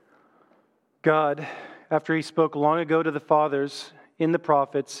God, after He spoke long ago to the fathers in the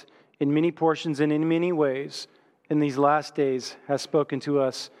prophets, in many portions and in many ways, in these last days has spoken to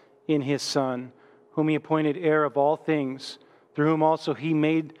us in His Son, whom He appointed heir of all things, through whom also He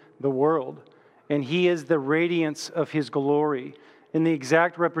made the world. And He is the radiance of His glory, and the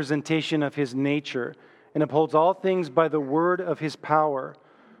exact representation of His nature, and upholds all things by the word of His power.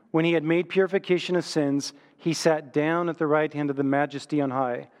 When He had made purification of sins, He sat down at the right hand of the Majesty on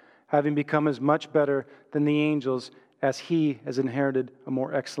high, having become as much better than the angels, as He has inherited a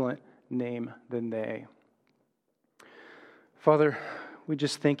more excellent name than they. Father, we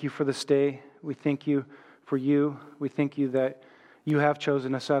just thank You for this day. We thank You for You. We thank You that You have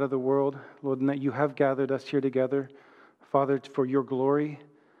chosen us out of the world, Lord, and that You have gathered us here together, Father, for Your glory.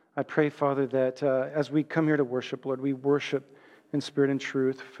 I pray, Father, that as we come here to worship, Lord, we worship in spirit and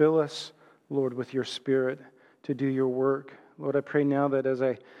truth. Fill us, Lord, with Your Spirit to do Your work. Lord, I pray now that as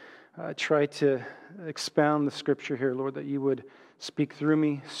I try to expound the Scripture here, Lord, that You would speak through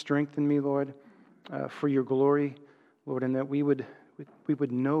me, strengthen me, Lord, for Your glory, Lord, and that we would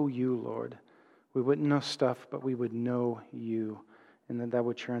know You, Lord. We wouldn't know stuff, but we would know You, and that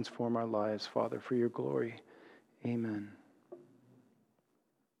would transform our lives, Father, for Your glory. Amen.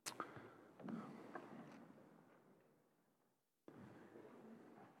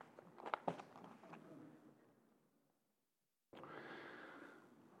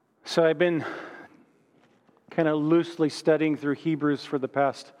 So I've been kind of loosely studying through Hebrews for the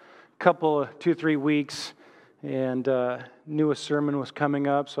past couple of 2-3 weeks, and knew a sermon was coming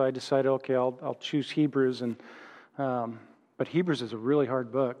up, so I decided, okay, I'll choose Hebrews. But Hebrews is a really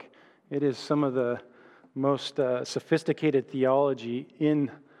hard book. It is some of the most sophisticated theology in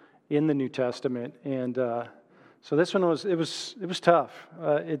the New Testament, and so this one was tough.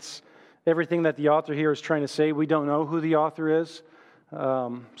 It's everything that the author here is trying to say. We don't know who the author is.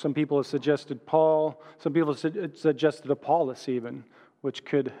 Some people have suggested Paul. Some people have suggested Apollos even, which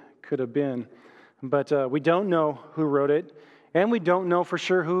could have been. But we don't know who wrote it, and we don't know for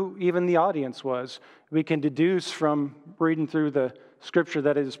sure who even the audience was. We can deduce from reading through the Scripture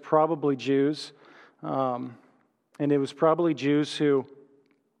that it is probably Jews, and it was probably Jews who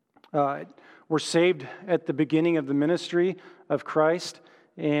were saved at the beginning of the ministry of Christ,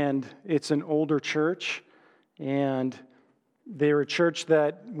 and it's an older church, and they were a church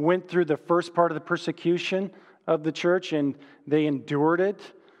that went through the first part of the persecution of the church, and they endured it.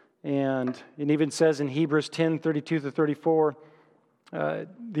 And it even says in Hebrews 10:32-34,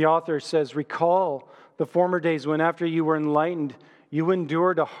 the author says, "Recall the former days when after you were enlightened, you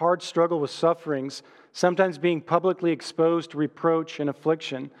endured a hard struggle with sufferings, sometimes being publicly exposed to reproach and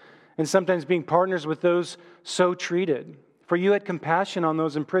affliction, and sometimes being partners with those so treated. For you had compassion on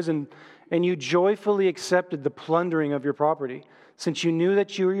those in prison, and you joyfully accepted the plundering of your property, since you knew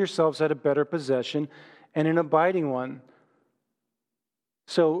that you yourselves had a better possession and an abiding one."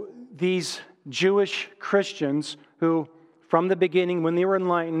 So these Jewish Christians who, from the beginning, when they were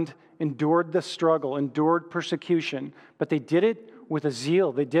enlightened, endured the struggle, endured persecution, but they did it with a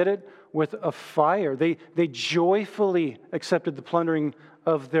zeal. They did it with a fire. They joyfully accepted the plundering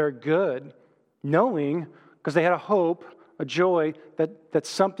of their good, knowing, because they had a hope, a joy, that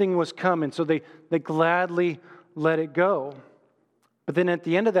something was coming. So they gladly let it go. But then at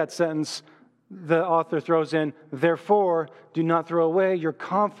the end of that sentence, the author throws in, "Therefore, do not throw away your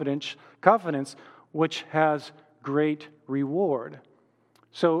confidence, which has great reward."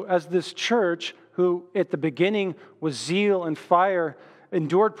 So as this church, who at the beginning was zeal and fire,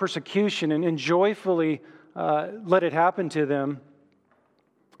 endured persecution and joyfully let it happen to them,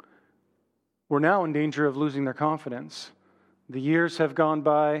 were now in danger of losing their confidence. The years have gone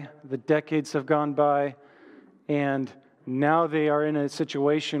by, the decades have gone by, and now they are in a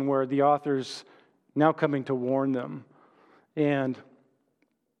situation where the author's now coming to warn them. And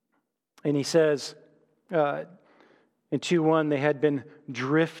he says in 2:1, they had been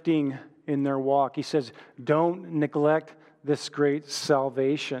drifting in their walk. He says, don't neglect this great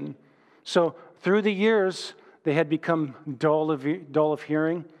salvation. So through the years, they had become dull of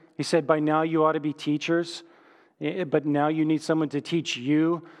hearing. He said, by now you ought to be teachers, but now you need someone to teach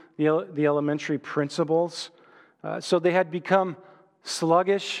you the elementary principles. So they had become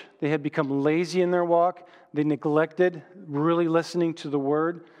sluggish. They had become lazy in their walk. They neglected really listening to the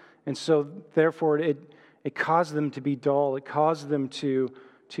word. And so therefore it caused them to be dull. It caused them to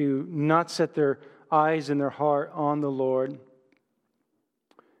not set their eyes and their heart on the Lord.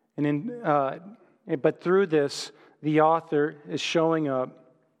 But through this, the author is showing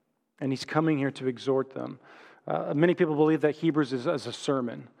up, and he's coming here to exhort them. Many people believe that Hebrews is as a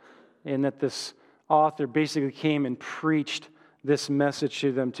sermon, and that this author basically came and preached this message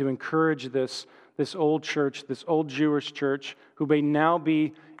to them, to encourage this old church, this old Jewish church, who may now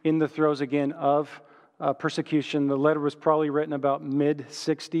be in the throes again of persecution. The letter was probably written about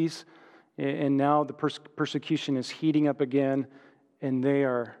mid-60s, and now the persecution is heating up again, and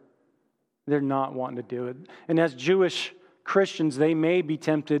they're not wanting to do it. And as Jewish Christians, they may be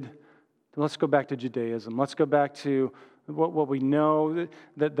tempted, let's go back to Judaism. Let's go back to what we know,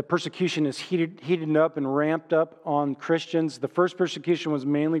 that the persecution is heated up and ramped up on Christians. The first persecution was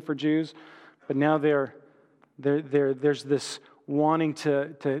mainly for Jews, but now there's this wanting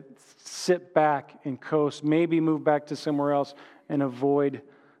to sit back and coast, maybe move back to somewhere else and avoid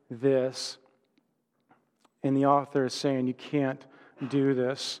this. And the author is saying, you can't do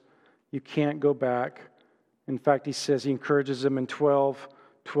this. You can't go back. In fact, he encourages them in 12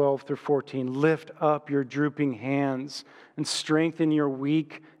 through 14. Lift up your drooping hands and strengthen your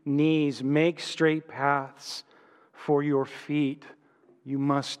weak knees. Make straight paths for your feet. You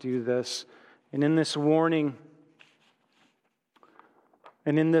must do this. And in this warning,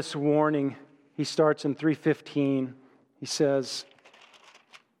 he starts in 3:15. He says,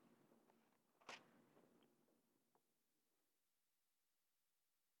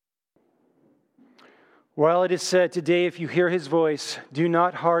 while it is said today, if you hear his voice, do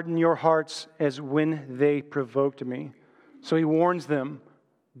not harden your hearts as when they provoked me. So he warns them,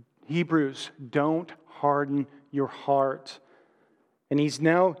 Hebrews, don't harden your heart. And he's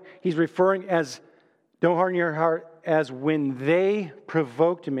referring as, don't harden your heart as when they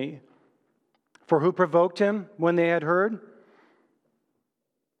provoked me. For who provoked him when they had heard?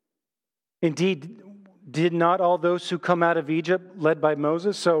 Indeed, did not all those who come out of Egypt led by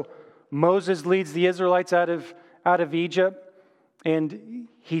Moses? So Moses leads the Israelites out of Egypt, and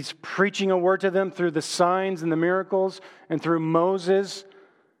he's preaching a word to them through the signs and the miracles and through Moses,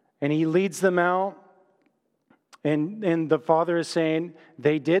 and he leads them out. And the Father is saying,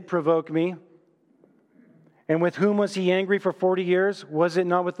 they did provoke me. And with whom was he angry for 40 years? Was it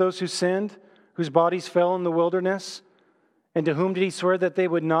not with those who sinned, whose bodies fell in the wilderness? And to whom did he swear that they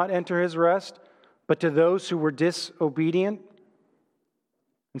would not enter his rest, but to those who were disobedient?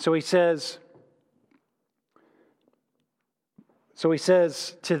 And so he says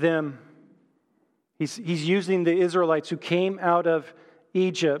to them, he's using the Israelites who came out of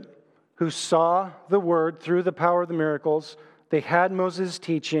Egypt, who saw the word through the power of the miracles. They had Moses'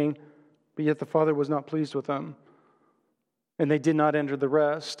 teaching, but yet the Father was not pleased with them. And they did not enter the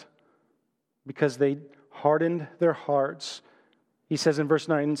rest because they hardened their hearts. He says in verse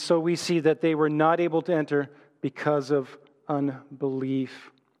 9, so we see that they were not able to enter because of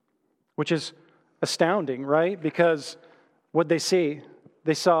unbelief. Which is astounding, right? Because what they see,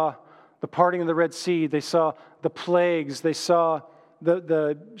 they saw the parting of the Red Sea, they saw the plagues, they saw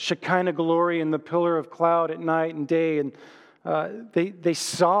the Shekinah glory and the pillar of cloud at night and day, and they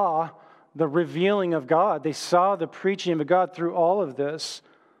saw the revealing of God. They saw the preaching of God through all of this,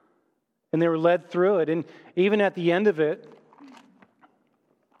 and they were led through it. And even at the end of it,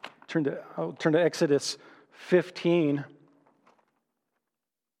 I'll turn to Exodus 15.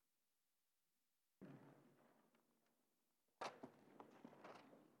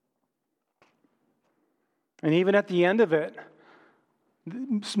 And even at the end of it,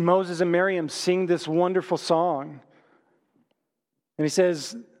 Moses and Miriam sing this wonderful song. And he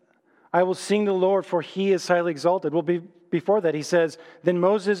says, I will sing to the Lord, for he is highly exalted. Well, before that, he says, then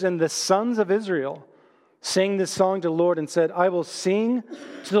Moses and the sons of Israel sang this song to the Lord and said, I will sing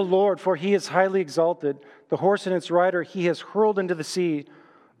to the Lord, for he is highly exalted. The horse and its rider he has hurled into the sea.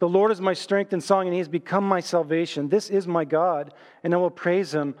 The Lord is my strength and song, and he has become my salvation. This is my God, and I will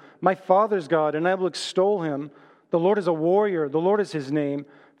praise him. My father's God, and I will extol him. The Lord is a warrior. The Lord is his name.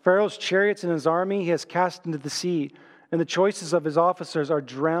 Pharaoh's chariots and his army he has cast into the sea, and the choices of his officers are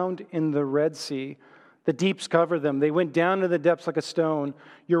drowned in the Red Sea. The deeps cover them. They went down to the depths like a stone.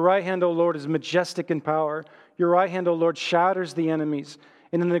 Your right hand, O Lord, is majestic in power. Your right hand, O Lord, shatters the enemies.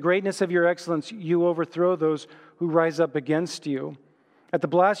 And in the greatness of your excellence, you overthrow those who rise up against you. At the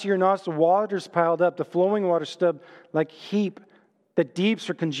blast of your nostrils, waters piled up. The flowing waters stood like heap. The deeps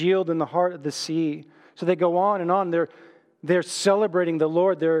are congealed in the heart of the sea. So they go on and on. They're celebrating the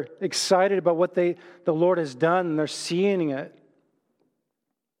Lord. They're excited about what the Lord has done, and they're seeing it.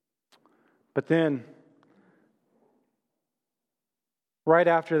 But then, right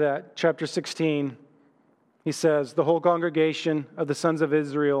after that, chapter 16, he says, the whole congregation of the sons of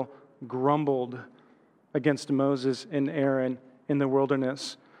Israel grumbled against Moses and Aaron in the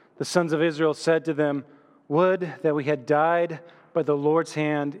wilderness. The sons of Israel said to them, would that we had died by the Lord's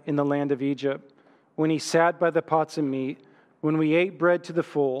hand in the land of Egypt, when he sat by the pots of meat, when we ate bread to the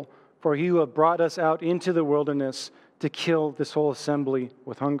full, for you have brought us out into the wilderness to kill this whole assembly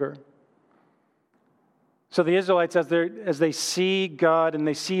with hunger. So the Israelites, as they see God and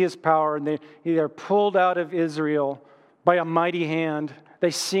they see His power, and they are pulled out of Israel by a mighty hand,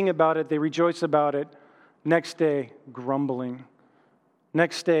 they sing about it, they rejoice about it. Next day, grumbling.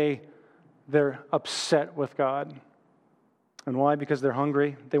 Next day, they're upset with God. And why? Because they're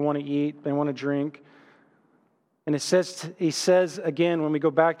hungry. They want to eat. They want to drink. And he says again, when we go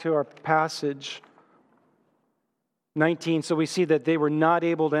back to our passage, 19, so we see that they were not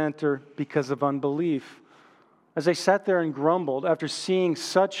able to enter because of unbelief. As they sat there and grumbled, after seeing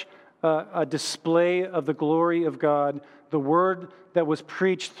such a display of the glory of God, the word that was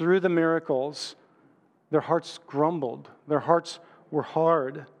preached through the miracles, their hearts grumbled. Their hearts were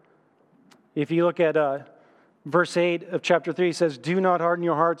hard. If you look at verse 8 of chapter 3, it says, "Do not harden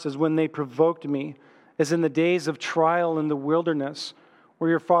your hearts as when they provoked me, as in the days of trial in the wilderness, where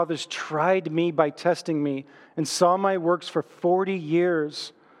your fathers tried me by testing me, and saw my works for 40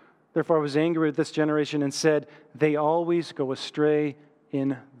 years. Therefore I was angry with this generation and said, they always go astray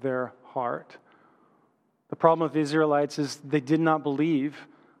in their heart." The problem with the Israelites is they did not believe.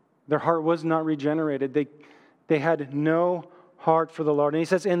 Their heart was not regenerated. They had no heart for the Lord. And he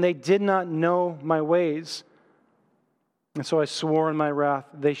says, "And they did not know my ways. And so I swore in my wrath,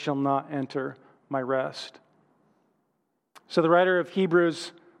 they shall not enter my rest." So the writer of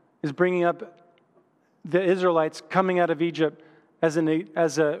Hebrews is bringing up the Israelites coming out of Egypt as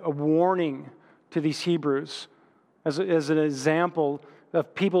a warning to these Hebrews, as an example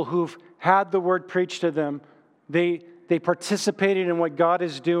of people who've had the word preached to them. They participated in what God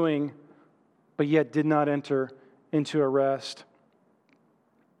is doing, but yet did not enter into a rest.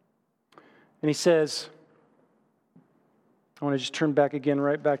 And he says, I want to just turn back again,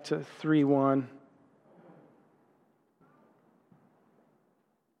 right back to 3:1.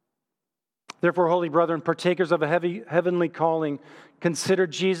 "Therefore, holy brethren, partakers of a heavenly calling, consider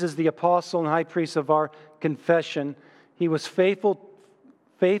Jesus the apostle and high priest of our confession. He was faithful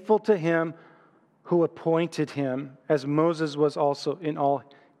to him who appointed him, as Moses was also in all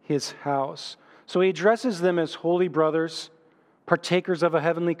his house." So he addresses them as holy brothers, partakers of a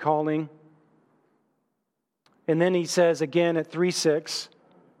heavenly calling. And then he says again at 3:6,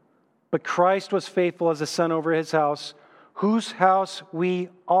 "But Christ was faithful as a son over his house, whose house we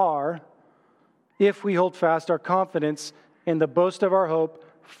are, if we hold fast our confidence and the boast of our hope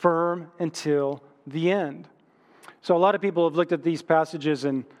firm until the end." So a lot of people have looked at these passages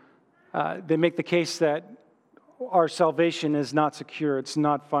and they make the case that our salvation is not secure, it's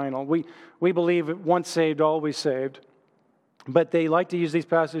not final. We believe once saved, always saved. But they like to use these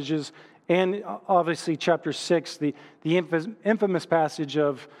passages, and obviously chapter 6, the infamous passage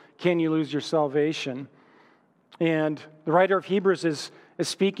of, can you lose your salvation? And the writer of Hebrews is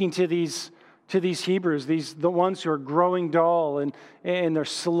speaking to these Hebrews, the ones who are growing dull and they're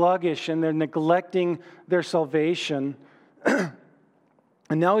sluggish and they're neglecting their salvation.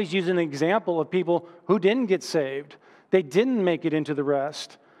 And now he's using an example of people who didn't get saved. They didn't make it into the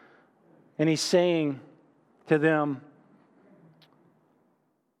rest. And he's saying to them,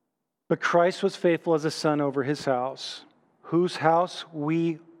 "But Christ was faithful as a son over his house, whose house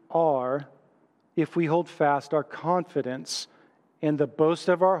we are, if we hold fast our confidence and the boast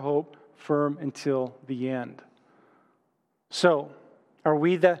of our hope firm until the end." So, are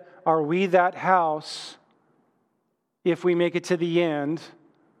we that house if we make it to the end?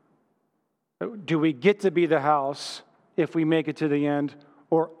 Do we get to be the house if we make it to the end?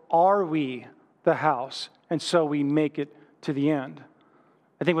 Or are we the house and so we make it to the end?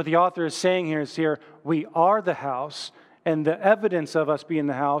 I think what the author is saying here, we are the house, and the evidence of us being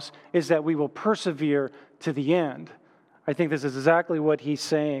the house is that we will persevere to the end. I think this is exactly what he's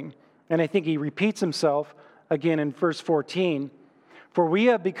saying. And I think he repeats himself again in verse 14. "For we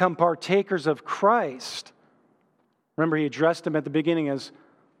have become partakers of Christ." Remember, he addressed them at the beginning as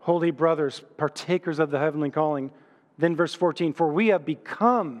holy brothers, partakers of the heavenly calling. Then verse 14, "For we have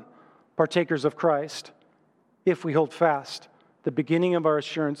become partakers of Christ, if we hold fast the beginning of our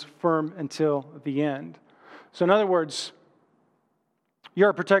assurance firm until the end." So in other words,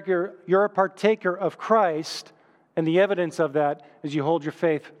 you're a partaker of Christ, and the evidence of that is you hold your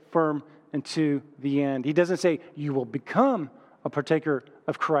faith firm unto the end. He doesn't say you will become a partaker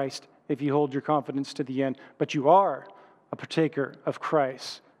of Christ if you hold your confidence to the end, but you are a partaker of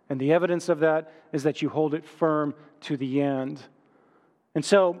Christ. And the evidence of that is that you hold it firm to the end. And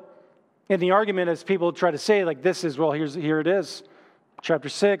so, in the argument, as people try to say, like this is, well, here it is. Chapter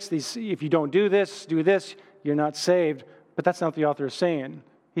 6, if you don't do this, you're not saved. But that's not what the author is saying.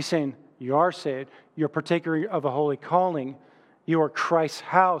 He's saying you are saved. You're a partaker of a holy calling. You are Christ's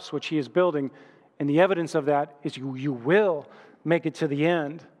house, which he is building. And the evidence of that is you will make it to the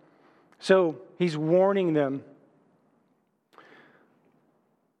end. So he's warning them.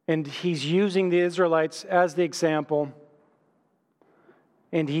 And he's using the Israelites as the example.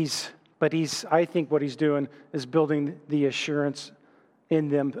 And I think what he's doing is building the assurance in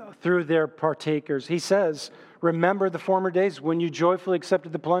them through their partakers. He says, remember the former days when you joyfully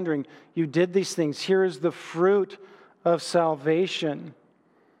accepted the plundering. You did these things. Here is the fruit of salvation.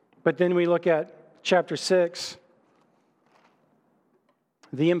 But then we look at chapter 6,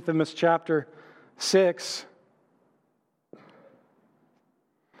 the infamous chapter 6.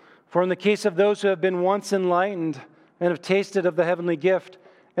 For in the case of those who have been once enlightened and have tasted of the heavenly gift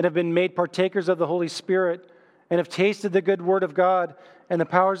and have been made partakers of the Holy Spirit and have tasted the good word of God and the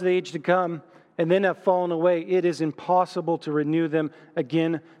powers of the age to come and then have fallen away, it is impossible to renew them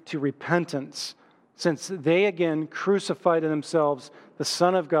again to repentance, since they again crucified in themselves the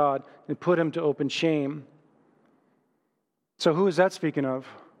Son of God and put him to open shame. So who is that speaking of?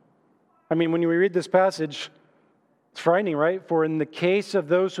 I mean, when we read this passage, it's frightening, right? For in the case of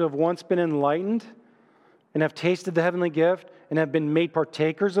those who have once been enlightened and have tasted the heavenly gift and have been made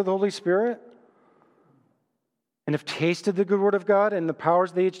partakers of the Holy Spirit and have tasted the good word of God and the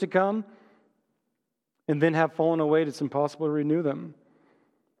powers of the age to come and then have fallen away, it's impossible to renew them.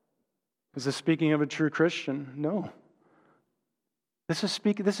 Is this speaking of a true Christian? No. This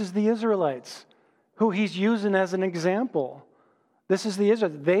is the Israelites who he's using as an example. This is the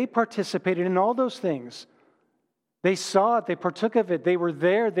Israelites. They participated in all those things. They saw it. They partook of it. They were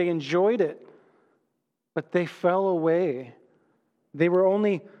there. They enjoyed it. But they fell away. They were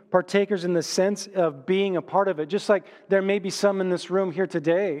only partakers in the sense of being a part of it. Just like there may be some in this room here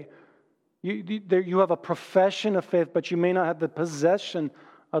today. You have a profession of faith, but you may not have the possession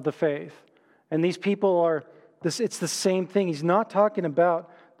of the faith. And these people it's the same thing. He's not talking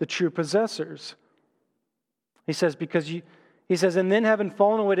about the true possessors. He says, and then having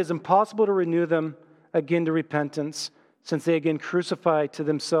fallen away, it is impossible to renew them again to repentance, since they again crucify to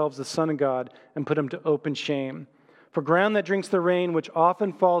themselves the Son of God and put him to open shame. For ground that drinks the rain, which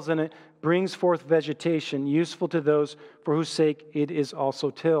often falls in it, brings forth vegetation, useful to those for whose sake it is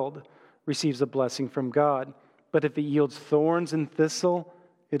also tilled, receives a blessing from God. But if it yields thorns and thistle,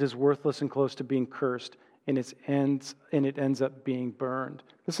 it is worthless and close to being cursed, and it ends up being burned.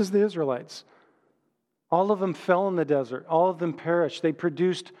 This is the Israelites. All of them fell in the desert. All of them perished. They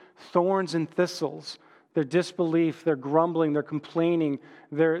produced thorns and thistles. Their disbelief, their grumbling, their complaining,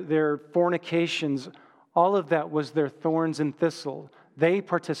 their fornications, all of that was their thorns and thistle. They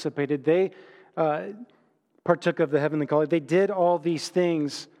participated. They partook of the heavenly calling. They did all these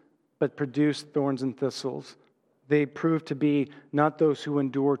things, but produced thorns and thistles. They proved to be not those who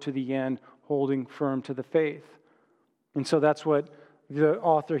endure to the end, holding firm to the faith. And so that's what the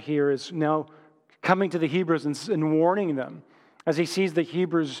author here is now coming to the Hebrews and warning them as he sees the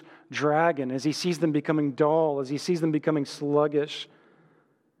Hebrews dragging, as he sees them becoming dull, as he sees them becoming sluggish.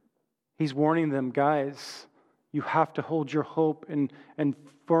 He's warning them, guys, you have to hold your hope and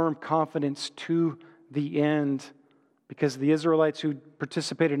firm confidence to the end, because the Israelites who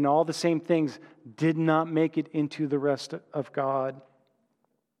participated in all the same things did not make it into the rest of God.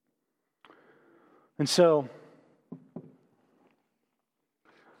 And so,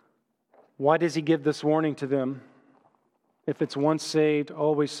 why does he give this warning to them? If it's once saved,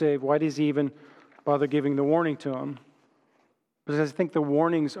 always saved, why does he even bother giving the warning to them? Because I think the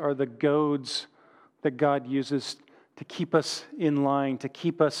warnings are the goads that God uses to keep us in line, to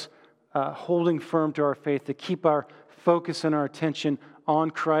keep us holding firm to our faith, to keep our focus and our attention on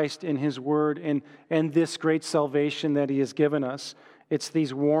Christ and his word and this great salvation that he has given us. It's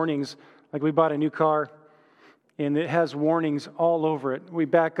these warnings. Like we bought a new car, and it has warnings all over it. We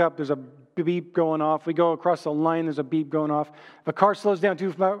back up, there's a beep going off. We go across the line, there's a beep going off. If a car slows down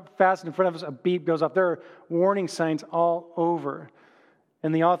too fast in front of us, a beep goes off. There are warning signs all over.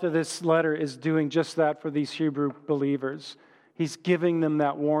 And the author of this letter is doing just that for these Hebrew believers. He's giving them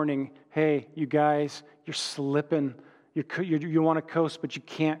that warning. Hey, you guys, you're slipping. You want to coast, but you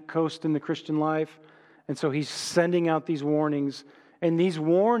can't coast in the Christian life. And so he's sending out these warnings. And these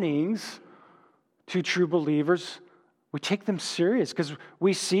warnings to true believers, we take them serious because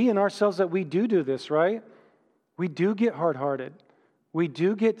we see in ourselves that we do this, right? We do get hard-hearted. We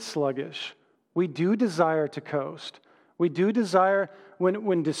do get sluggish. We do desire to coast. We do desire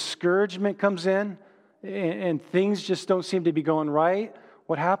when discouragement comes in and things just don't seem to be going right,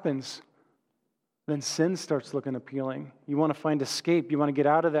 what happens? Then sin starts looking appealing. You want to find escape. You want to get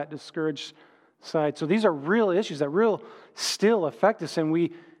out of that discouraged side. So these are real issues that still affect us, and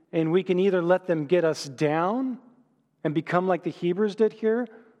we can either let them get us down and become like the Hebrews did here,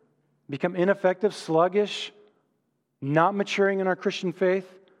 become ineffective, sluggish, not maturing in our Christian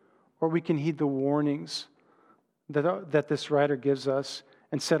faith, or we can heed the warnings that this writer gives us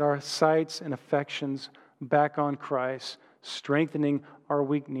and set our sights and affections back on Christ, strengthening our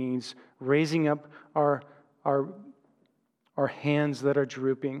weak knees, raising up our hands that are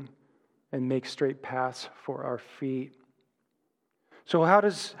drooping, and make straight paths for our feet. So how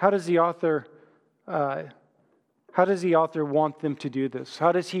does the author want them to do this?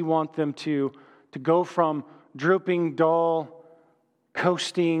 How does he want them to go from drooping, dull,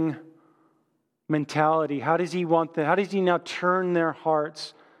 coasting mentality? How does he now turn their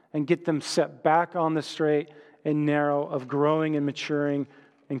hearts and get them set back on the straight and narrow of growing and maturing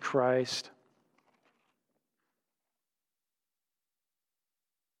in Christ?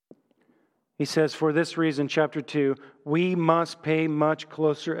 He says, for this reason, chapter 2, we must pay much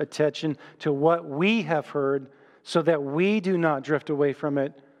closer attention to what we have heard so that we do not drift away from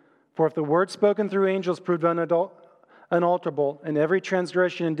it. For if the word spoken through angels proved unalterable, and every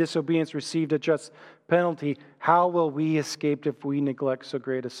transgression and disobedience received a just penalty, how will we escape if we neglect so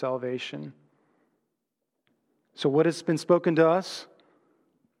great a salvation? So what has been spoken to us?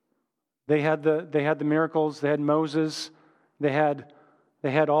 They had the miracles, they had Moses, they had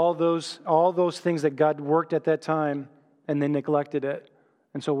all those things that God worked at that time, and they neglected it.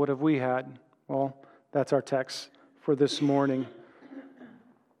 And so what have we had? Well, that's our text for this morning.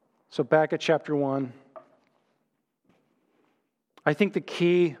 So back at chapter 1. I think the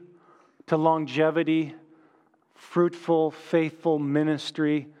key to longevity, fruitful, faithful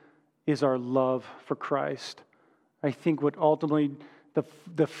ministry is our love for Christ. I think what ultimately,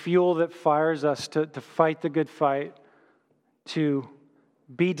 the fuel that fires us to fight the good fight, to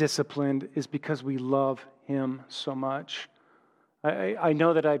be disciplined, is because we love Him so much. I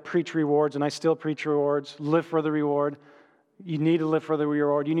know that I preach rewards, and I still preach rewards. Live for the reward. You need to live for the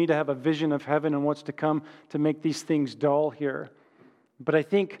reward. You need to have a vision of heaven and what's to come to make these things dull here. But I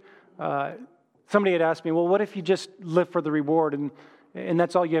think somebody had asked me, well, what if you just live for the reward and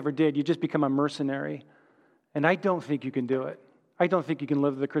that's all you ever did? You just become a mercenary. And I don't think you can do it. I don't think you can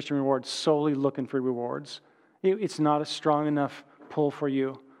live the Christian reward solely looking for rewards. It's not a strong enough pull for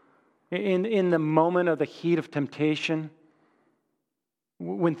you. In the moment of the heat of temptation,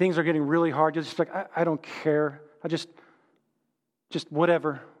 when things are getting really hard, you're just like, I don't care. I just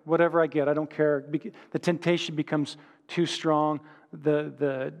whatever I get, I don't care. The temptation becomes too strong.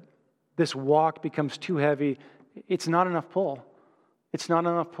 This walk becomes too heavy. It's not enough pull. It's not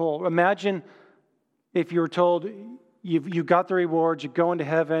enough pull. Imagine if you were told you got the rewards, you go into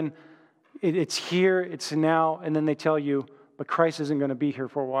heaven, it's here, it's now, and then they tell you, but Christ isn't going to be here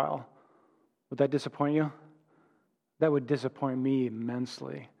for a while. Would that disappoint you? That would disappoint me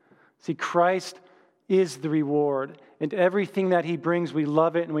immensely. See, Christ is the reward, and everything that He brings, we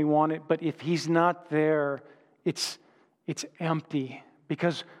love it and we want it, but if He's not there, it's empty,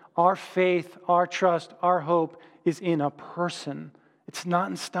 because our faith, our trust, our hope is in a person. It's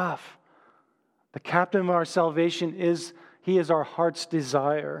not in stuff. The captain of our salvation He is our heart's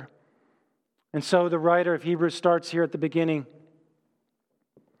desire. And so the writer of Hebrews starts here at the beginning.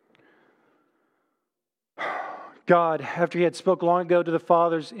 God, after He had spoke long ago to the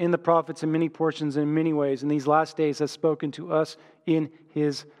fathers in the prophets in many portions and in many ways, in these last days has spoken to us in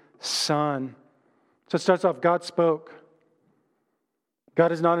His Son. So it starts off, God spoke.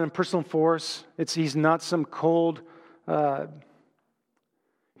 God is not an impersonal force. He's not some cold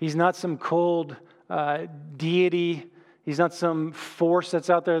deity. He's not some force that's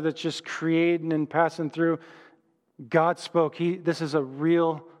out there that's just creating and passing through. God spoke. This is a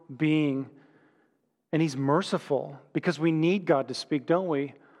real being. And He's merciful, because we need God to speak, don't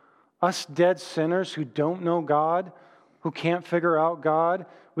we? Us dead sinners who don't know God, who can't figure out God,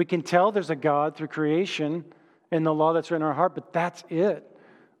 we can tell there's a God through creation and the law that's written in our heart, but that's it.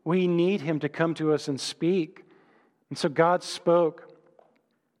 We need Him to come to us and speak. And so God spoke.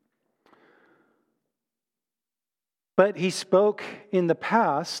 But He spoke in the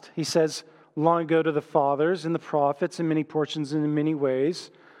past, He says, long ago to the fathers and the prophets in many portions and in many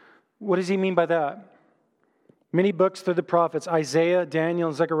ways. What does He mean by that? Many books through the prophets, Isaiah,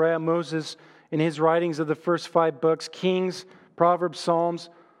 Daniel, Zechariah, Moses, in his writings of the first 5 books, Kings, Proverbs, Psalms.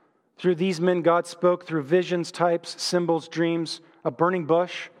 Through these men, God spoke through visions, types, symbols, dreams, a burning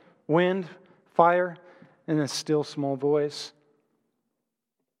bush, wind, fire, and a still small voice.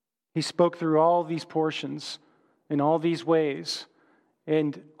 He spoke through all these portions in all these ways,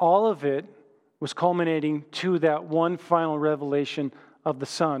 and all of it was culminating to that one final revelation of the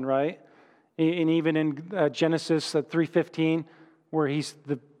Son, right? And even in Genesis 3:15, where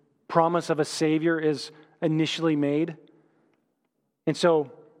the promise of a Savior is initially made. And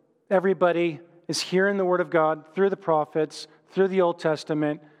so everybody is hearing the Word of God through the prophets, through the Old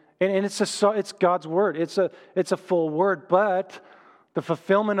Testament, and it's God's Word. It's a full Word, but the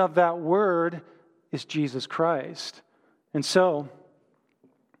fulfillment of that Word is Jesus Christ. And so,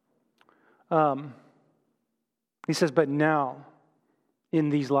 he says, but now, in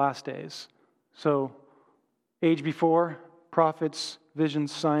these last days. So, age before, prophets,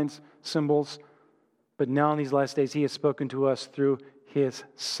 visions, signs, symbols. But now in these last days, he has spoken to us through his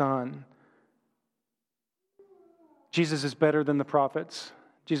Son. Jesus is better than the prophets.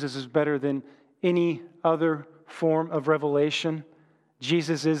 Jesus is better than any other form of revelation.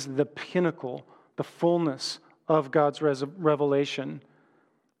 Jesus is the pinnacle, the fullness of God's revelation.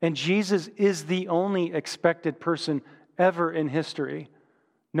 And Jesus is the only expected person ever in history.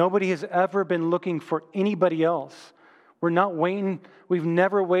 Nobody has ever been looking for anybody else. We're not waiting. We've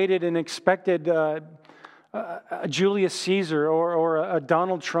never waited and expected a Julius Caesar or a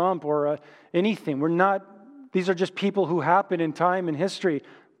Donald Trump or anything. We're not. These are just people who happen in time and history.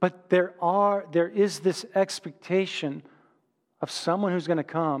 But there is this expectation of someone who's going to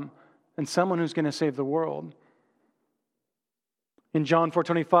come and someone who's going to save the world. In John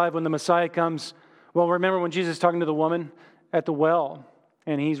 4:25, when the Messiah comes, well, remember when Jesus is talking to the woman at the well,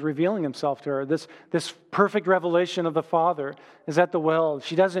 and he's revealing himself to her. This perfect revelation of the Father is at the well.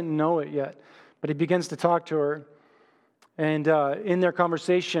 She doesn't know it yet, but he begins to talk to her. And in their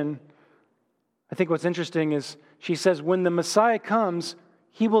conversation, I think what's interesting is she says, when the Messiah comes,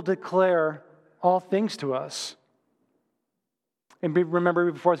 he will declare all things to us. And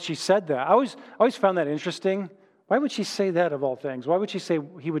remember before she said that, I always found that interesting. Why would she say that of all things? Why would she say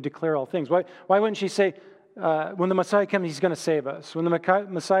he would declare all things? Why wouldn't she say, when the Messiah comes, he's going to save us. When the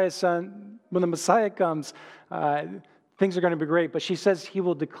Messiah comes, things are going to be great. But she says he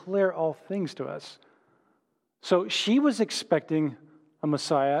will declare all things to us. So she was expecting a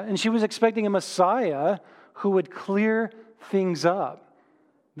Messiah, and she was expecting a Messiah who would clear things up.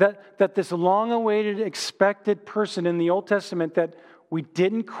 That this long-awaited, expected person in the Old Testament that we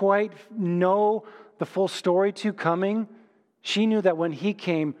didn't quite know the full story to coming, she knew that when he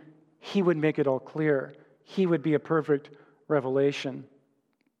came, he would make it all clear. He would be a perfect revelation.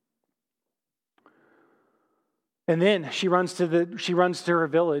 And then she runs to her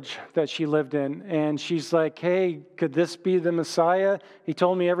village that she lived in, and she's like, "Hey, could this be the Messiah? He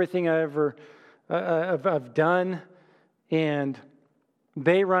told me everything I've done." And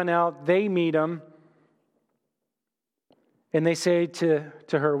they run out, they meet him, and they say to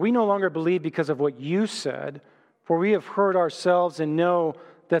her, "We no longer believe because of what you said, for we have heard ourselves and know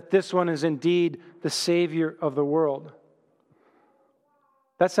that this one is indeed the Savior of the world."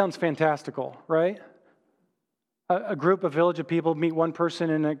 That sounds fantastical, right? A group, a village of people meet one person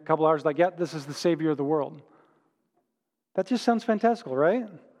in a couple hours, like, yeah, this is the Savior of the world. That just sounds fantastical, right?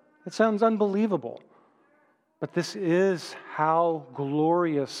 It sounds unbelievable. But this is how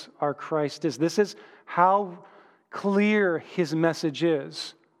glorious our Christ is. This is how clear his message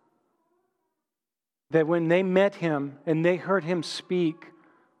is. That when they met him and they heard him speak,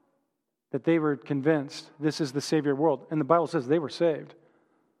 that they were convinced this is the Savior of the world. And the Bible says they were saved.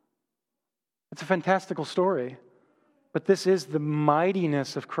 It's a fantastical story. But this is the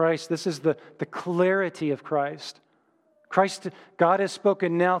mightiness of Christ. This is the clarity of Christ. God has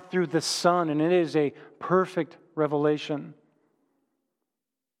spoken now through the Son, and it is a perfect revelation.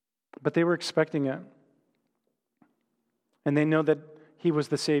 But they were expecting it. And they know that he was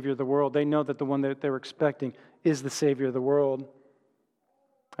the Savior of the world. They know that the one that they were expecting is the Savior of the world.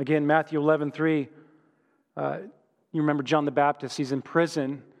 Again, Matthew 11:3, you remember John the Baptist, he's in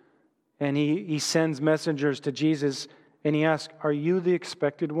prison, and he sends messengers to Jesus, and he asks, "Are you the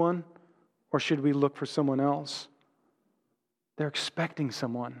expected one, or should we look for someone else?" They're expecting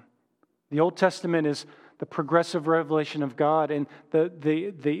someone. The Old Testament is the progressive revelation of God, and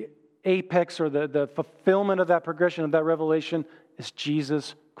the apex or the fulfillment of that progression, of that revelation, is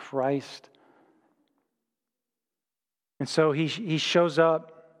Jesus Christ. And so he shows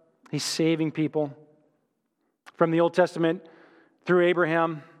up, he's saving people. From the Old Testament, through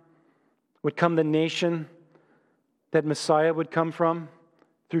Abraham would come the nation that Messiah would come from.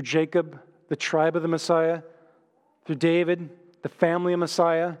 Through Jacob, the tribe of the Messiah. Through David, the family of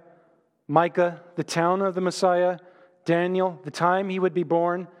Messiah. Micah, the town of the Messiah. Daniel, the time he would be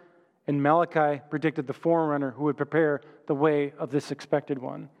born. And Malachi predicted the forerunner who would prepare the way of this expected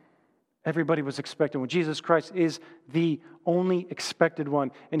one. Everybody was expecting one. Jesus Christ is the only expected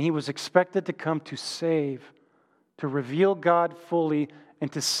one. And he was expected to come to save, to reveal God fully,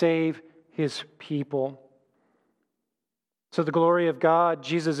 and to save his people. So the glory of God,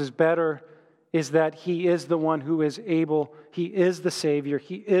 Jesus is better, is that He is the one who is able, He is the Savior,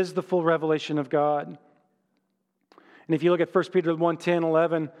 He is the full revelation of God. And if you look at 1 Peter 1:10,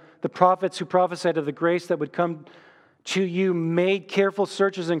 11, the prophets who prophesied of the grace that would come to you made careful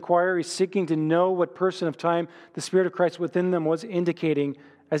searches and inquiries, seeking to know what person of time the Spirit of Christ within them was indicating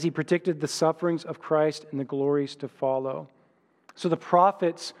as He predicted the sufferings of Christ and the glories to follow. So the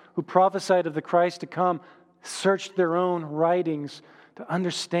prophets who prophesied of the Christ to come searched their own writings to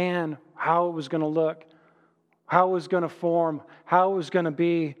understand how it was going to look, how it was going to form, how it was going to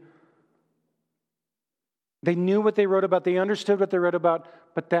be. They knew what they wrote about, they understood what they wrote about,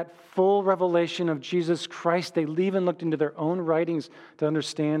 but that full revelation of Jesus Christ, they even looked into their own writings to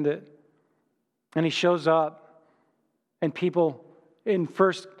understand it. And He shows up, and people,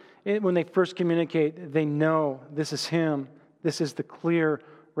 when they first communicate, they know this is Him. This is the clear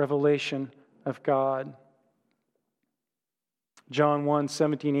revelation of God. John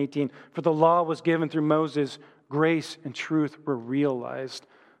 1:17, 18. For the law was given through Moses, grace and truth were realized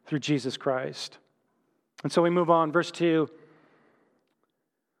through Jesus Christ. And so we move on, verse 2.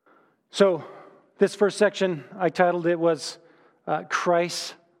 So this first section, I titled it was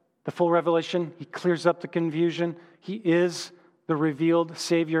Christ, the full revelation. He clears up the confusion. He is the revealed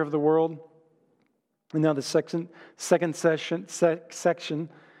Savior of the world. And now the second section,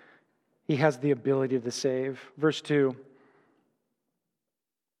 He has the ability to save. Verse 2.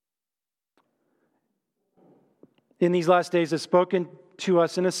 In these last days has spoken to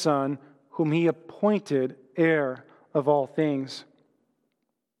us in a Son, whom He appointed heir of all things.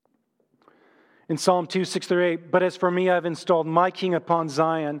 In Psalm 2, 6-8, but as for me, I have installed my king upon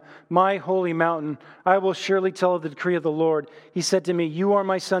Zion, my holy mountain. I will surely tell of the decree of the Lord. He said to me, you are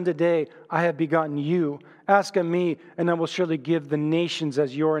my son today. I have begotten you. Ask of me, and I will surely give the nations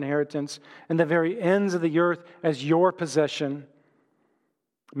as your inheritance, and the very ends of the earth as your possession.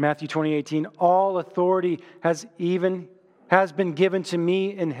 Matthew 20:18, all authority has been given to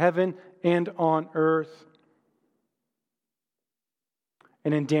me in heaven and on earth.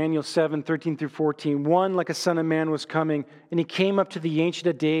 And in Daniel 7:13-14, one like a son of man was coming, and he came up to the Ancient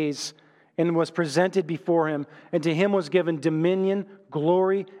of Days and was presented before him. And to him was given dominion,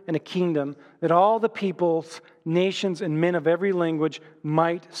 glory, and a kingdom, that all the peoples, nations, and men of every language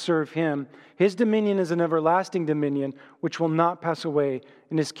might serve him. His dominion is an everlasting dominion, which will not pass away,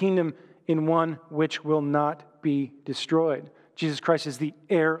 and his kingdom in one which will not be destroyed. Jesus Christ is the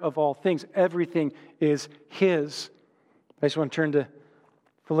heir of all things. Everything is His. I just want to turn to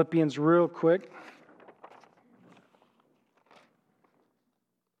Philippians real quick.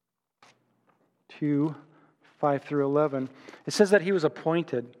 Two, 5-11. It says that He was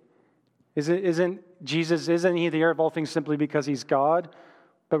appointed. Isn't He the heir of all things simply because He's God?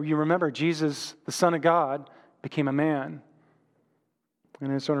 But you remember, Jesus, the Son of God, became a man.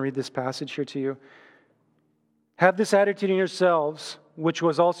 And I just want to read this passage here to you. Have this attitude in yourselves, which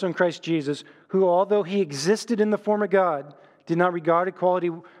was also in Christ Jesus, who, although He existed in the form of God, did not regard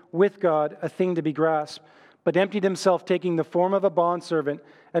equality with God a thing to be grasped, but emptied Himself, taking the form of a bondservant,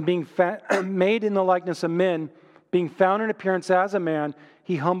 and being made in the likeness of men, being found in appearance as a man,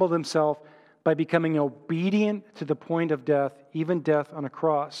 He humbled Himself by becoming obedient to the point of death, even death on a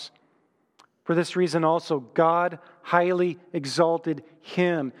cross. For this reason also, God highly exalted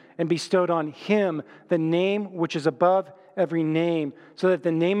Him and bestowed on Him the name which is above every name, so that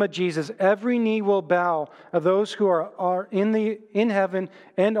the name of Jesus every knee will bow, of those who are in heaven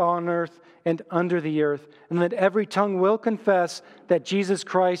and on earth and under the earth, and that every tongue will confess that Jesus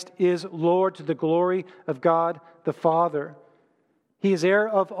Christ is Lord, to the glory of God the Father. He is heir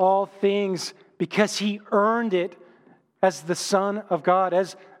of all things because He earned it as the Son of God,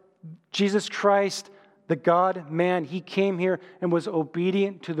 as Jesus Christ, the God-man. He came here and was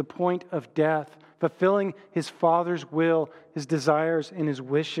obedient to the point of death, fulfilling His Father's will, His desires, and His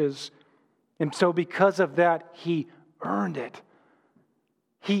wishes. And so because of that, He earned it.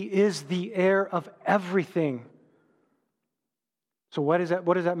 He is the heir of everything. So what does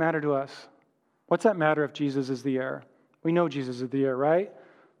that matter to us? What's that matter if Jesus is the heir? We know Jesus is the heir, right?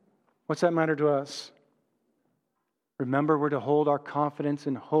 What's that matter to us? Remember, we're to hold our confidence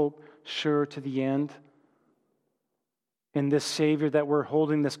and hope sure to the end. In this Savior that we're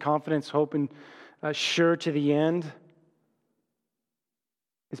holding this confidence, hope, and sure to the end,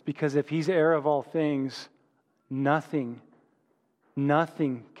 is because if He's heir of all things, nothing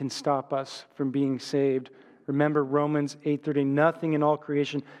can stop us from being saved. Remember Romans 8:30, nothing in all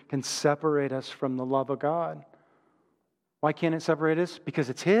creation can separate us from the love of God. Why can't it separate us? Because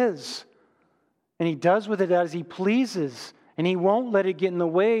it's His. And He does with it as He pleases. And He won't let it get in the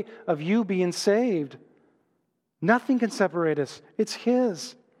way of you being saved. Nothing can separate us. It's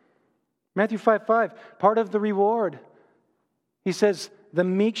His. Matthew 5:5, part of the reward. He says, the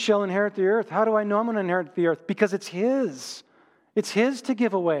meek shall inherit the earth. How do I know I'm going to inherit the earth? Because it's His. It's His to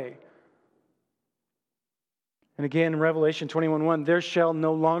give away. And again, in Revelation 21:1, there shall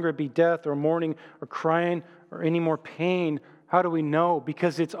no longer be death or mourning or crying or any more pain. How do we know?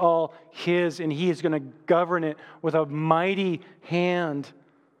 Because it's all His, and He is going to govern it with a mighty hand.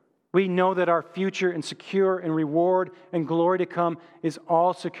 We know that our future and secure and reward and glory to come is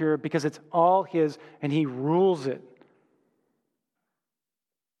all secure because it's all His, and He rules it.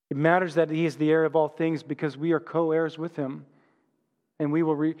 It matters that He is the heir of all things because we are co-heirs with Him. And we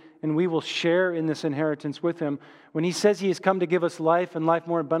will share in this inheritance with Him. When He says He has come to give us life and life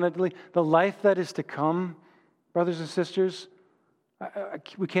more abundantly, the life that is to come, brothers and sisters,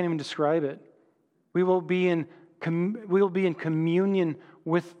 we can't even describe it. We will be in communion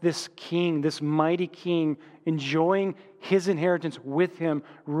with this King, this mighty King, enjoying His inheritance with Him,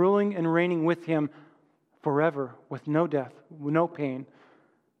 ruling and reigning with Him forever, with no death, no pain.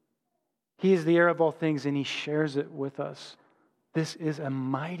 He is the heir of all things, and He shares it with us. This is a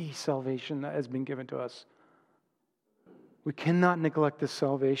mighty salvation that has been given to us. We cannot neglect this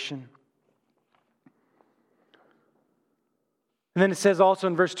salvation. And then it says also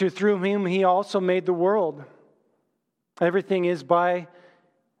in verse 2, through whom He also made the world. Everything is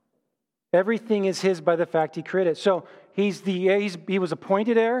His by the fact He created. So he was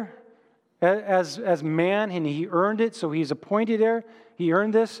appointed heir as man, and He earned it. So He's appointed heir. He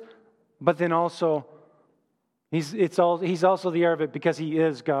earned this, but then also He's also the heir of it because He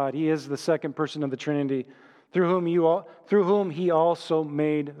is God. He is the second person of the Trinity, through whom He also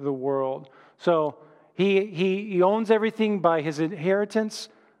made the world. So He owns everything by His inheritance,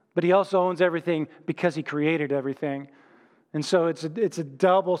 but He also owns everything because He created everything. And so it's a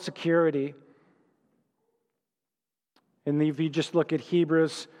double security. And if you just look at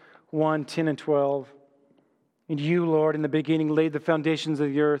Hebrews 1:10 and 12, and you, Lord, in the beginning laid the foundations of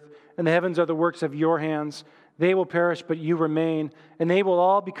the earth, and the heavens are the works of your hands. They will perish, but you remain, and they will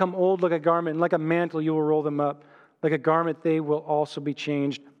all become old like a garment, and like a mantle you will roll them up. Like a garment they will also be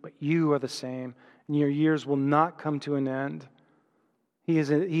changed, but you are the same, and your years will not come to an end. He is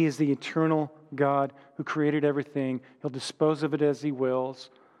the eternal God who created everything. He'll dispose of it as He wills,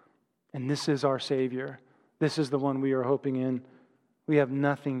 and this is our Savior. This is the one we are hoping in. We have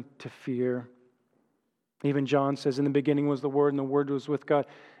nothing to fear. Even John says, in the beginning was the Word, and the Word was with God,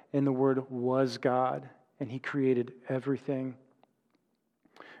 and the Word was God. And He created everything.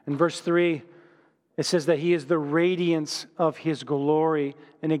 In verse 3, it says that He is the radiance of His glory,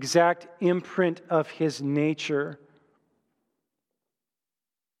 an exact imprint of His nature.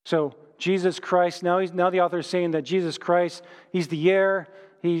 So Jesus Christ, now the author is saying that Jesus Christ, He's the heir,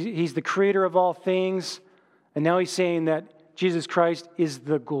 He's the creator of all things. And now He's saying that Jesus Christ is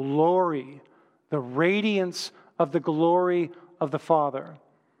the glory, the radiance of the glory of the Father.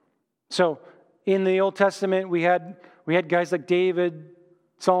 So in the Old Testament, we had guys like David,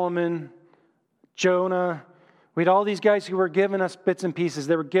 Solomon, Jonah. We had all these guys who were giving us bits and pieces.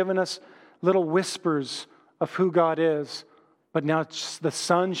 They were giving us little whispers of who God is. But now the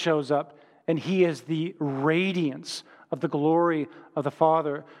Son shows up, and He is the radiance of the glory of the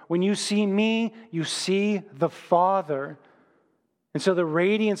Father. When you see me, you see the Father. And so the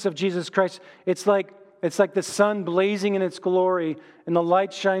radiance of Jesus Christ, it's like the sun blazing in its glory, and the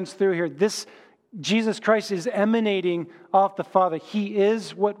light shines through here. Jesus Christ is emanating off the Father. He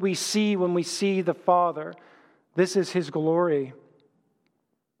is what we see when we see the Father. This is His glory.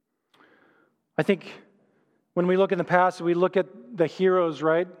 I think when we look in the past, we look at the heroes,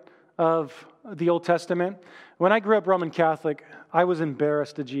 right, of the Old Testament. When I grew up Roman Catholic, I was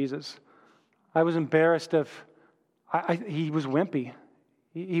embarrassed of Jesus. I was embarrassed of, he was wimpy.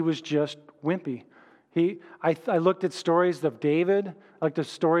 He was just wimpy. I looked at stories of David, I looked at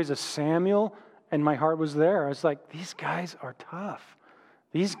stories of Samuel, and my heart was there. I was like, these guys are tough.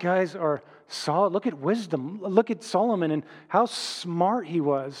 These guys are solid. Look at wisdom. Look at Solomon and how smart he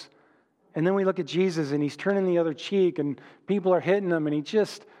was. And then we look at Jesus, and He's turning the other cheek, and people are hitting him, and He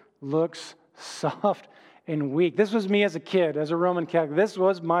just looks soft and weak. This was me as a kid, as a Roman Catholic. This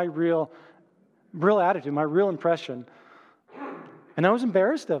was my real attitude, my real impression. And I was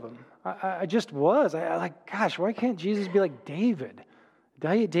embarrassed of Him. I just was. Gosh, why can't Jesus be like David?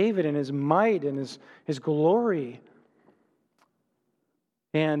 David and his might and his glory.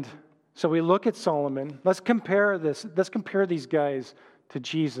 And so we look at Solomon. Let's compare this. Let's compare these guys to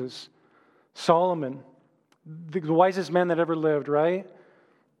Jesus. Solomon, the wisest man that ever lived, right?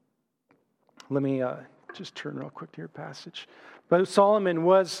 Let me just turn real quick to your passage. But Solomon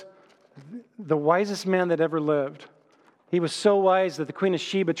was the wisest man that ever lived. He was so wise that the Queen of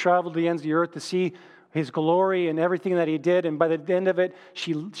Sheba traveled to the ends of the earth to see his glory and everything that he did. And by the end of it,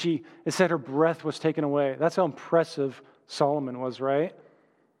 it said her breath was taken away. That's how impressive Solomon was, right?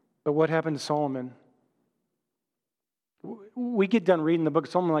 But what happened to Solomon? We get done reading the book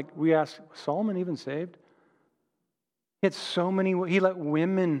of Solomon, we ask, was Solomon even saved? He had so many, he let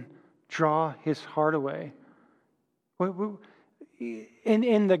women draw his heart away.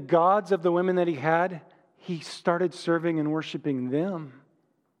 In the gods of the women that he had, he started serving and worshiping them.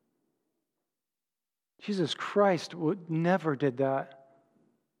 Jesus Christ never did that.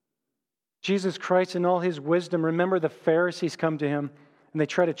 Jesus Christ in all his wisdom, remember the Pharisees come to him and they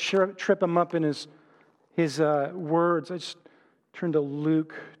try to trip him up in his words. I just turn to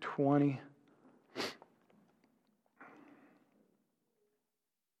Luke 20.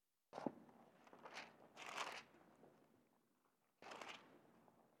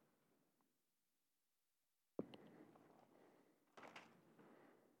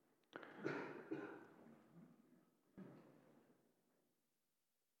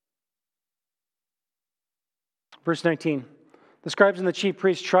 Verse 19, the scribes and the chief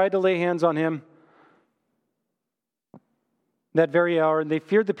priests tried to lay hands on him that very hour, and they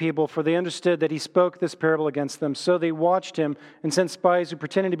feared the people, for they understood that he spoke this parable against them. So they watched him and sent spies who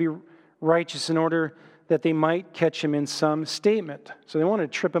pretended to be righteous in order that they might catch him in some statement. So they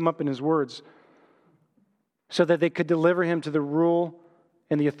wanted to trip him up in his words so that they could deliver him to the rule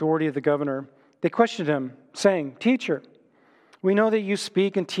and the authority of the governor. They questioned him, saying, "Teacher, we know that you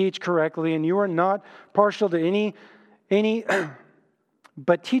speak and teach correctly, and you are not partial to any,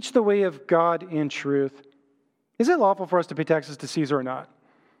 but teach the way of God in truth. Is it lawful for us to pay taxes to Caesar or not?"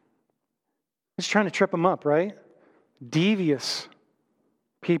 He's trying to trip him up, right? Devious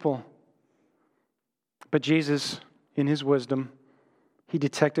people. But Jesus, in his wisdom, he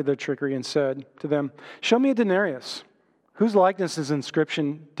detected their trickery and said to them, "Show me a denarius. Whose likeness and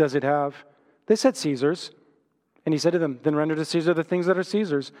inscription does it have?" They said, "Caesar's." And he said to them, "Then render to Caesar the things that are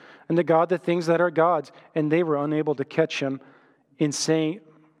Caesar's, and to God the things that are God's." And they were unable to catch him in saying,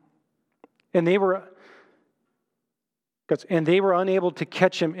 and they were unable to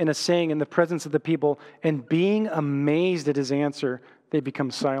catch him in a saying in the presence of the people. And being amazed at his answer, they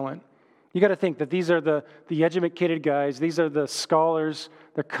become silent. You got to think that these are the educated guys. These are the scholars.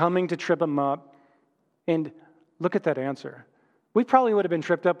 They're coming to trip him up. And look at that answer. We probably would have been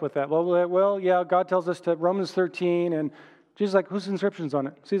tripped up with that. Well, yeah, God tells us to Romans 13, and Jesus is like, whose inscription's on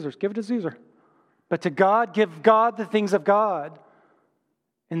it? Caesar's. Give it to Caesar. But to God, give God the things of God.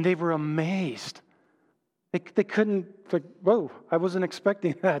 And they were amazed. They couldn't, whoa, I wasn't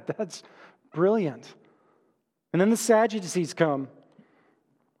expecting that. That's brilliant. And then the Sadducees come.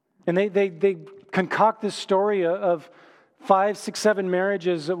 And they concoct this story of 5, 6, 7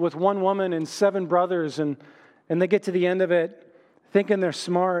 marriages with one woman and 7 brothers. And they get to the end of it thinking they're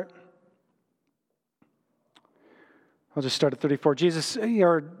smart. I'll just start at 34.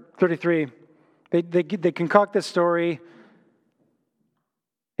 Or 33. They concoct this story.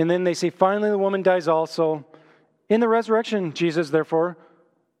 And then they say, finally the woman dies also. In the resurrection, Jesus, therefore,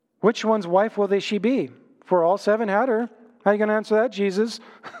 which one's wife will she be? For all 7 had her. How are you going to answer that, Jesus?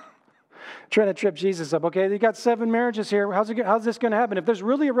 Trying to trip Jesus up. Okay, you got 7 marriages here. How's this going to happen? If there's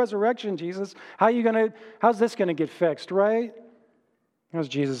really a resurrection, Jesus, how's this going to get fixed, right? How's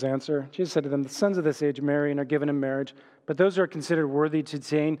Jesus' answer? Jesus said to them, the sons of this age marry and are given in marriage, but those who are considered worthy to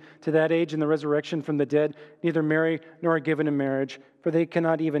attain to that age in the resurrection from the dead neither marry nor are given in marriage, for they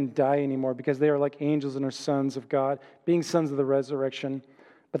cannot even die anymore, because they are like angels and are sons of God, being sons of the resurrection.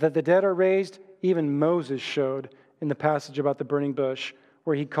 But that the dead are raised, even Moses showed in the passage about the burning bush,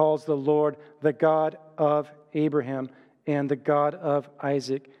 where he calls the Lord the God of Abraham and the God of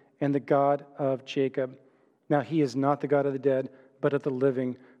Isaac and the God of Jacob. Now he is not the God of the dead, but of the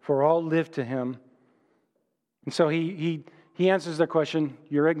living, for all live to him. And so he answers their question,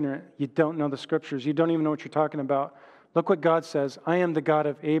 you're ignorant, you don't know the scriptures, you don't even know what you're talking about. Look what God says, I am the God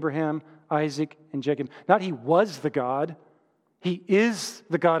of Abraham, Isaac, and Jacob. Not he was the God, he is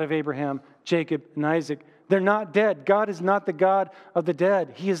the God of Abraham, Jacob, and Isaac. They're not dead. God is not the God of the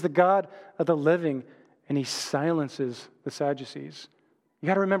dead. He is the God of the living, and he silences the Sadducees. You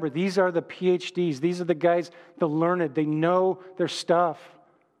got to remember, these are the PhDs. These are the guys, the learned. They know their stuff.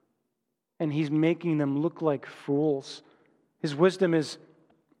 And he's making them look like fools. His wisdom is,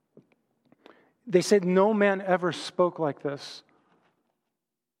 they said no man ever spoke like this.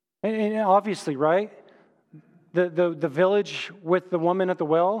 And obviously, right? The village with the woman at the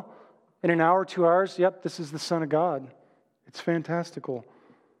well, in an hour, 2 hours, yep, this is the Son of God. It's fantastical.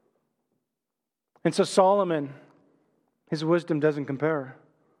 And so Solomon, his wisdom doesn't compare.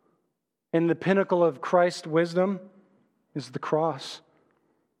 And the pinnacle of Christ's wisdom is the cross.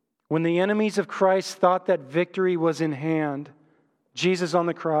 When the enemies of Christ thought that victory was in hand, Jesus on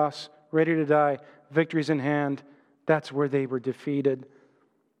the cross, ready to die, victory's in hand, that's where they were defeated.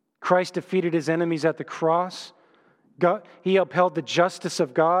 Christ defeated his enemies at the cross. He upheld the justice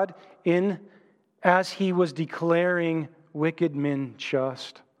of God as he was declaring wicked men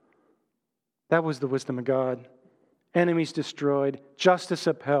just. That was the wisdom of God. Enemies destroyed, justice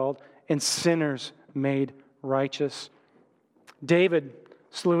upheld, and sinners made righteous. David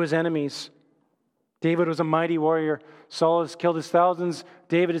slew his enemies. David was a mighty warrior. Saul has killed his thousands.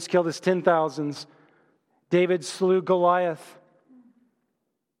 David has killed his 10,000s. David slew Goliath.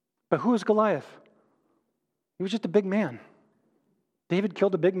 But who was Goliath? He was just a big man. David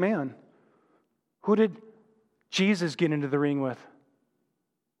killed a big man. Who did Jesus get into the ring with?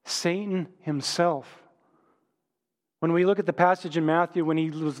 Satan himself. When we look at the passage in Matthew, when he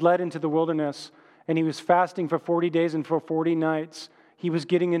was led into the wilderness and he was fasting for 40 days and for 40 nights, he was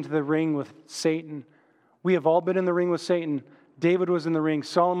getting into the ring with Satan. We have all been in the ring with Satan. David was in the ring.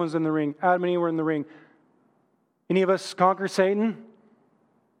 Solomon was in the ring. Adam and Eve were in the ring. Any of us conquer Satan?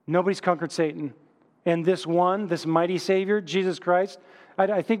 Nobody's conquered Satan. And this mighty Savior, Jesus Christ,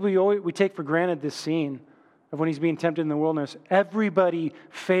 I think we take for granted this scene of when he's being tempted in the wilderness. Everybody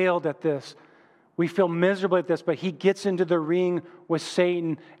failed at this. We feel miserable at this, but he gets into the ring with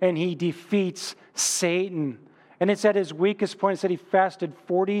Satan and he defeats Satan. And it's at his weakest point. It said he fasted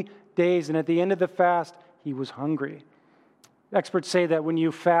 40 days, and at the end of the fast, he was hungry. Experts say that when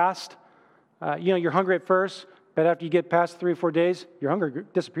you fast, you're hungry at first, but after you get past 3 or 4 days, your hunger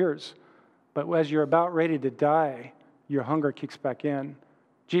disappears. But as you're about ready to die, your hunger kicks back in.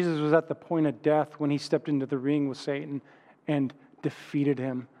 Jesus was at the point of death when he stepped into the ring with Satan and defeated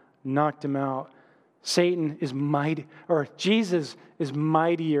him, knocked him out. Jesus is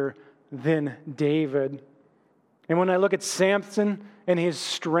mightier than David. And when I look at Samson and his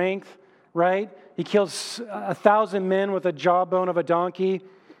strength, right? He kills 1,000 men with a jawbone of a donkey.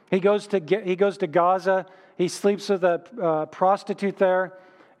 He goes to Gaza. He sleeps with a prostitute there.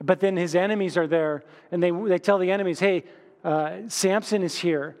 But then his enemies are there, and they tell the enemies, hey, Samson is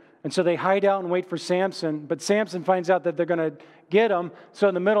here. And so they hide out and wait for Samson. But Samson finds out that they're going to get him. So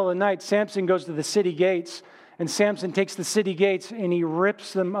in the middle of the night, Samson goes to the city gates. And Samson takes the city gates and he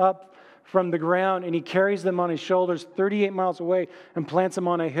rips them up from the ground. And he carries them on his shoulders 38 miles away and plants them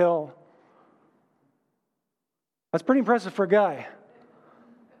on a hill. That's pretty impressive for a guy.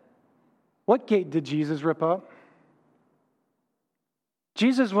 What gate did Jesus rip up?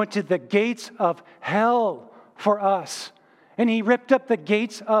 Jesus went to the gates of hell for us. And he ripped up the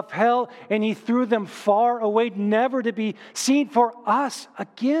gates of hell and he threw them far away, never to be seen for us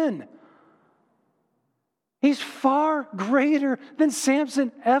again. He's far greater than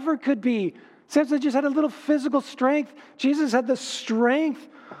Samson ever could be. Samson just had a little physical strength. Jesus had the strength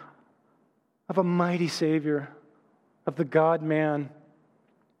of a mighty Savior, of the God-man.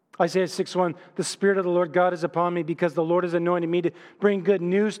 Isaiah 6:1, the Spirit of the Lord God is upon me because the Lord has anointed me to bring good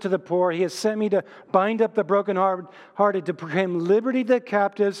news to the poor. He has sent me to bind up the brokenhearted, to proclaim liberty to the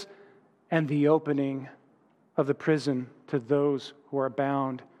captives and the opening of the prison to those who are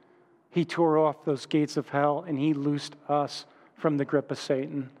bound. He tore off those gates of hell and he loosed us from the grip of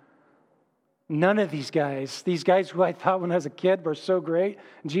Satan. None of these guys who I thought when I was a kid were so great,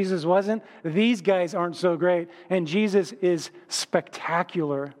 and Jesus wasn't, these guys aren't so great. And Jesus is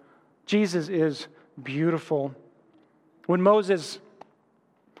spectacular. Jesus is beautiful.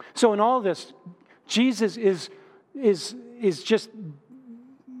 So in all this, Jesus is just,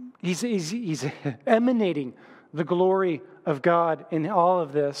 he's emanating the glory of God in all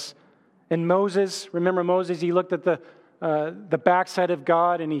of this. And Moses, remember Moses, he looked at the backside of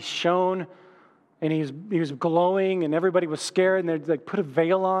God and he shone and he was glowing and everybody was scared and they put a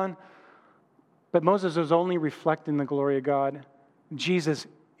veil on. But Moses was only reflecting the glory of God. Jesus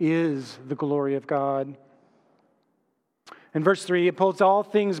is the glory of God. In verse 3, he upholds all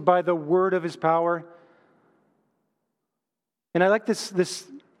things by the word of his power. And I like this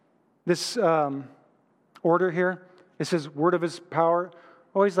order here. It says word of his power.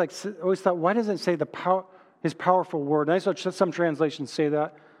 Always thought, why doesn't it say his powerful word? And I saw some translations say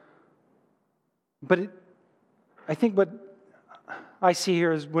that. But I think what I see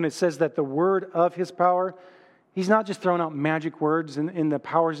here is when it says that the word of his power, he's not just throwing out magic words and the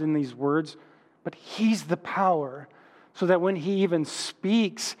powers in these words, but he's the power. So that when he even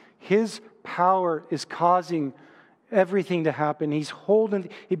speaks, his power is causing everything to happen.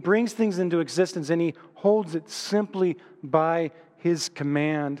 He brings things into existence and he holds it simply by his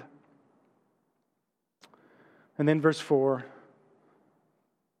command. And then verse 4.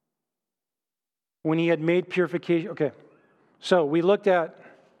 When he had made purification, So we looked at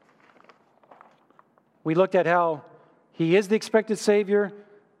how He is the expected Savior.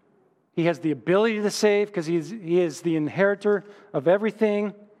 He has the ability to save because He is the inheritor of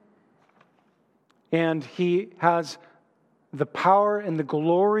everything. And He has the power and the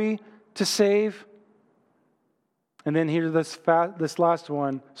glory to save. And then here's this last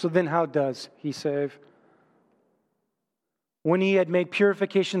one. So then how does He save? When He had made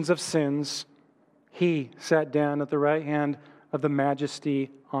purifications of sins, He sat down at the right hand of the Majesty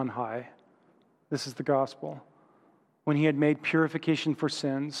on high. This is the gospel. When He had made purification for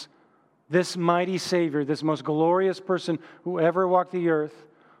sins, this mighty Savior, this most glorious person who ever walked the earth,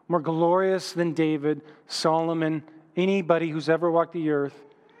 more glorious than David, Solomon, anybody who's ever walked the earth,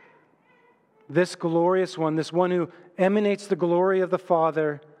 this glorious one, this one who emanates the glory of the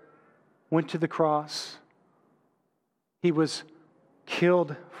Father, went to the cross. He was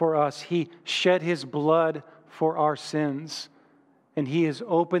killed for us. He shed His blood for our sins. And He has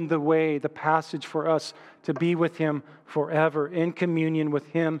opened the way, the passage for us to be with Him forever, in communion with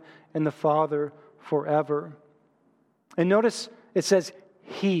Him and the Father forever. And notice it says,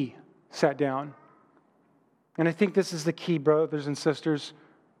 He sat down. And I think this is the key, brothers and sisters.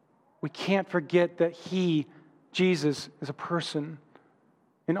 We can't forget that He, Jesus, is a person.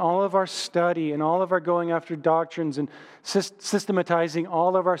 In all of our study, in all of our going after doctrines and systematizing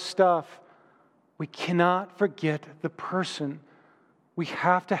all of our stuff, we cannot forget the person. We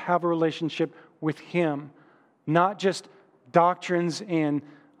have to have a relationship with Him, not just doctrines and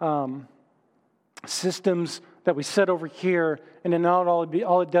systems that we set over here, and then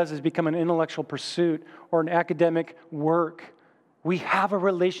all it does is become an intellectual pursuit or an academic work. We have a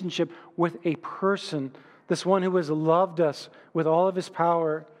relationship with a person, this one who has loved us with all of His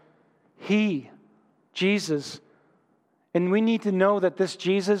power. He, Jesus. And we need to know that this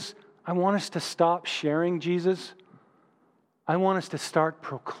Jesus, I want us to stop sharing Jesus. I want us to start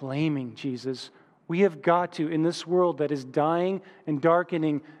proclaiming Jesus. We have got to, in this world that is dying and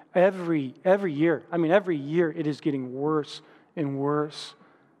darkening every year. I mean, every year it is getting worse and worse.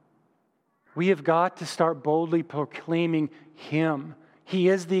 We have got to start boldly proclaiming Him. He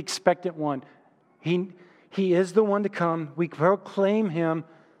is the expected one. He is the one to come. We proclaim Him.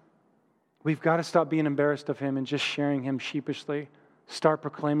 We've got to stop being embarrassed of Him and just sharing Him sheepishly. Start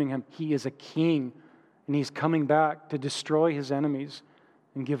proclaiming Him. He is a king, and He's coming back to destroy His enemies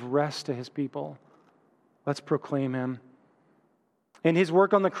and give rest to His people. Let's proclaim Him. And His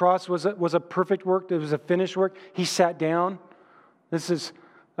work on the cross was a perfect work. It was a finished work. He sat down.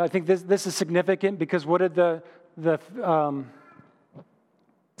 I think this is significant because what did the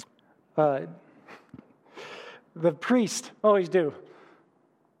priest always do?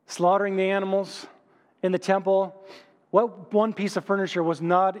 Slaughtering the animals in the temple. What one piece of furniture was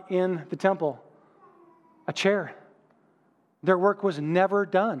not in the temple? A chair. Their work was never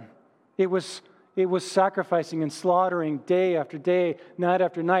done. It was sacrificing and slaughtering day after day, night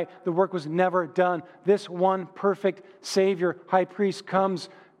after night. The work was never done. This one perfect Savior, high priest, comes,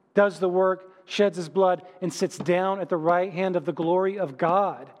 does the work, sheds His blood, and sits down at the right hand of the glory of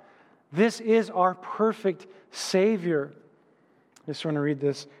God. This is our perfect Savior. I just want to read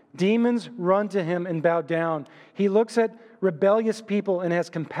this. Demons run to Him and bow down. He looks at rebellious people and has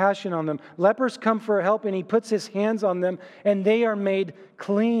compassion on them. Lepers come for help, and He puts His hands on them, and they are made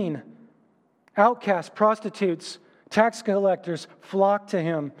clean. Outcasts, prostitutes, tax collectors flock to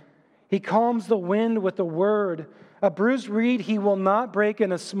Him. He calms the wind with the word. A bruised reed He will not break,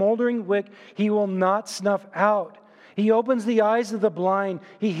 and a smoldering wick He will not snuff out. He opens the eyes of the blind.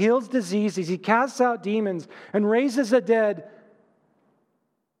 He heals diseases. He casts out demons and raises the dead.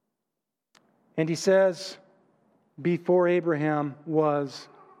 And He says, before Abraham was,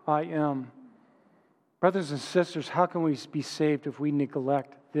 I am. Brothers and sisters, how can we be saved if we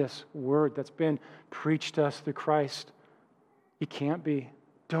neglect this word that's been preached to us through Christ? You can't be.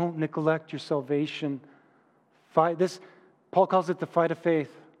 Don't neglect your salvation. Fight this. Paul calls it the fight of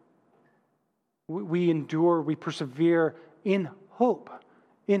faith. We endure, we persevere in hope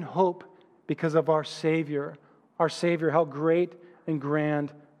because of our Savior. Our Savior, how great and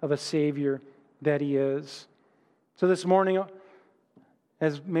grand of a Savior that He is. So this morning,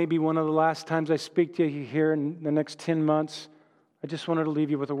 as maybe one of the last times I speak to you here in the next 10 months, I just wanted to leave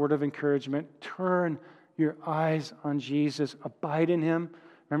you with a word of encouragement. Turn your eyes on Jesus. Abide in Him.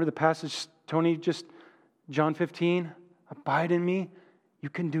 Remember the passage, Tony, just John 15? Abide in me. You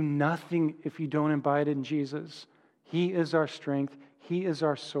can do nothing if you don't abide in Jesus. He is our strength. He is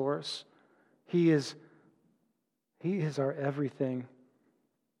our source. He is our everything.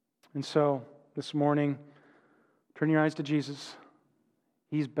 And so, this morning, turn your eyes to Jesus.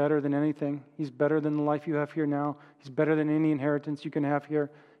 He's better than anything. He's better than the life you have here now. He's better than any inheritance you can have here.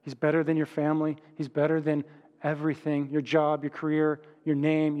 He's better than your family. He's better than everything, your job, your career, your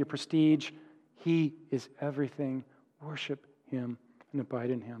name, your prestige. He is everything. Worship Him and abide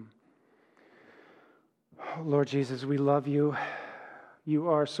in Him. Oh, Lord Jesus, we love You. You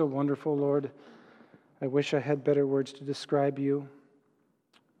are so wonderful, Lord. I wish I had better words to describe You.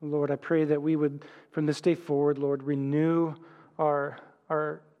 Lord, I pray that we would, from this day forward, Lord, renew our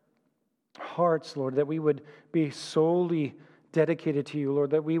hearts, Lord, that we would be solely dedicated to You, Lord,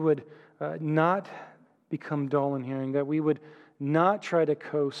 that we would not become dull in hearing, that we would not try to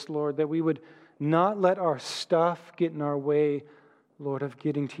coast, Lord, that we would not let our stuff get in our way, Lord, of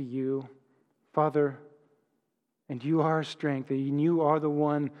getting to You. Father, and You are our strength, and You are the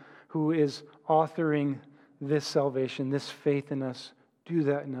one who is authoring this salvation, this faith in us. Do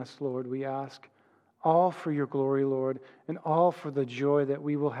that in us, Lord, we ask. All for Your glory, Lord, and all for the joy that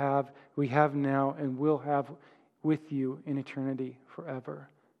we have now, and will have with You in eternity forever.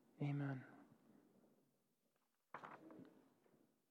 Amen.